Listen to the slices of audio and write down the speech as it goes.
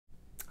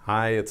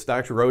Hi, it's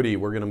Dr. Rohde.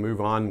 We're going to move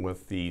on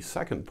with the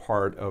second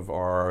part of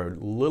our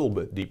little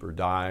bit deeper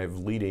dive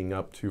leading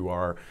up to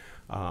our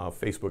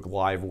Facebook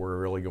Live. We're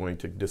really going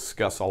to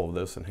discuss all of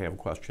this and have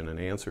question and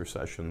answer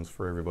sessions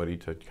for everybody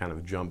to kind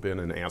of jump in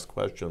and ask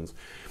questions.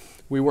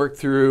 We worked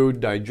through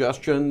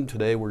digestion.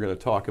 Today we're going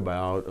to talk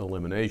about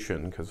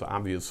elimination, because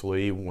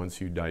obviously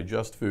once you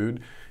digest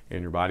food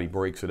and your body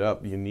breaks it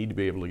up, you need to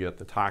be able to get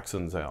the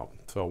toxins out.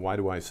 So why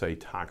do I say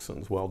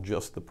toxins? Well,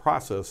 just the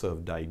process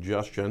of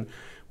digestion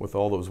with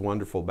all those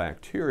wonderful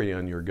bacteria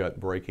in your gut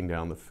breaking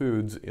down the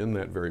foods. In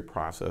that very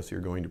process, you're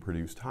going to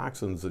produce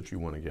toxins that you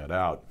want to get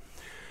out.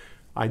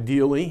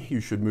 Ideally, you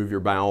should move your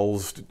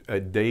bowels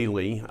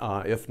daily,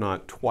 if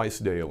not twice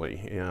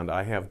daily. And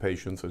I have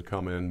patients that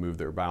come in, move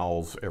their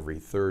bowels every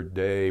third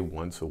day,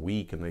 once a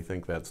week, and they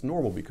think that's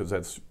normal because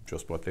that's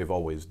just what they've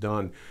always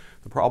done.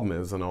 The problem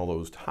is, then all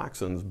those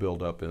toxins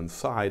build up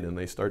inside and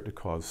they start to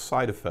cause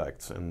side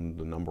effects. And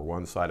the number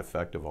one side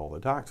effect of all the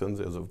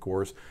toxins is, of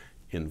course,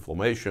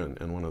 inflammation.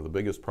 And one of the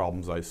biggest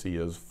problems I see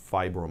is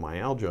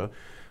fibromyalgia,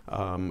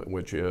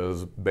 which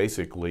is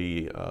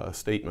basically a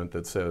statement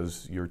that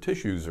says your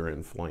tissues are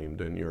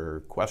inflamed, and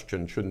your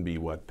question shouldn't be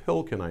what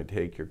pill can I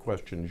take, your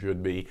question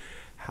should be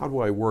how do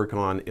I work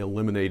on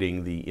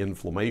eliminating the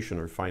inflammation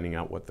or finding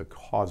out what the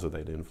cause of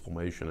that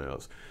inflammation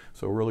is.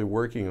 So really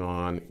working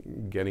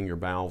on getting your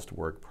bowels to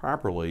work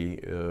properly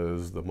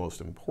is the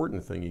most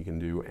important thing you can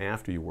do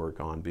after you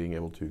work on being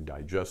able to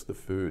digest the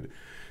food.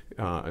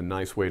 A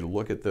nice way to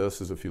look at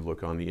this is if you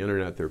look on the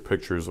internet, there are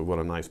pictures of what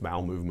a nice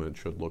bowel movement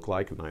should look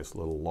like, a nice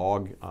little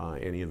log.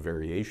 Any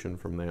variation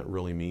from that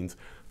really means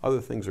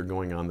other things are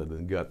going on in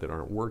the gut that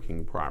aren't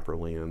working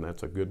properly, and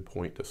that's a good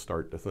point to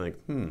start to think,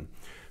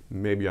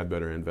 maybe I'd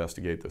better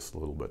investigate this a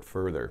little bit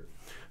further.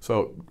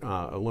 So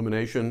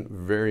elimination,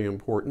 very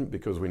important,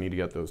 because we need to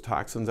get those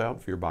toxins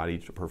out for your body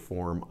to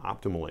perform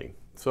optimally.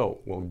 So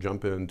we'll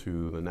jump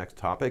into the next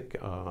topic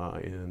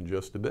in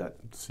just a bit.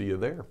 See you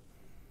there.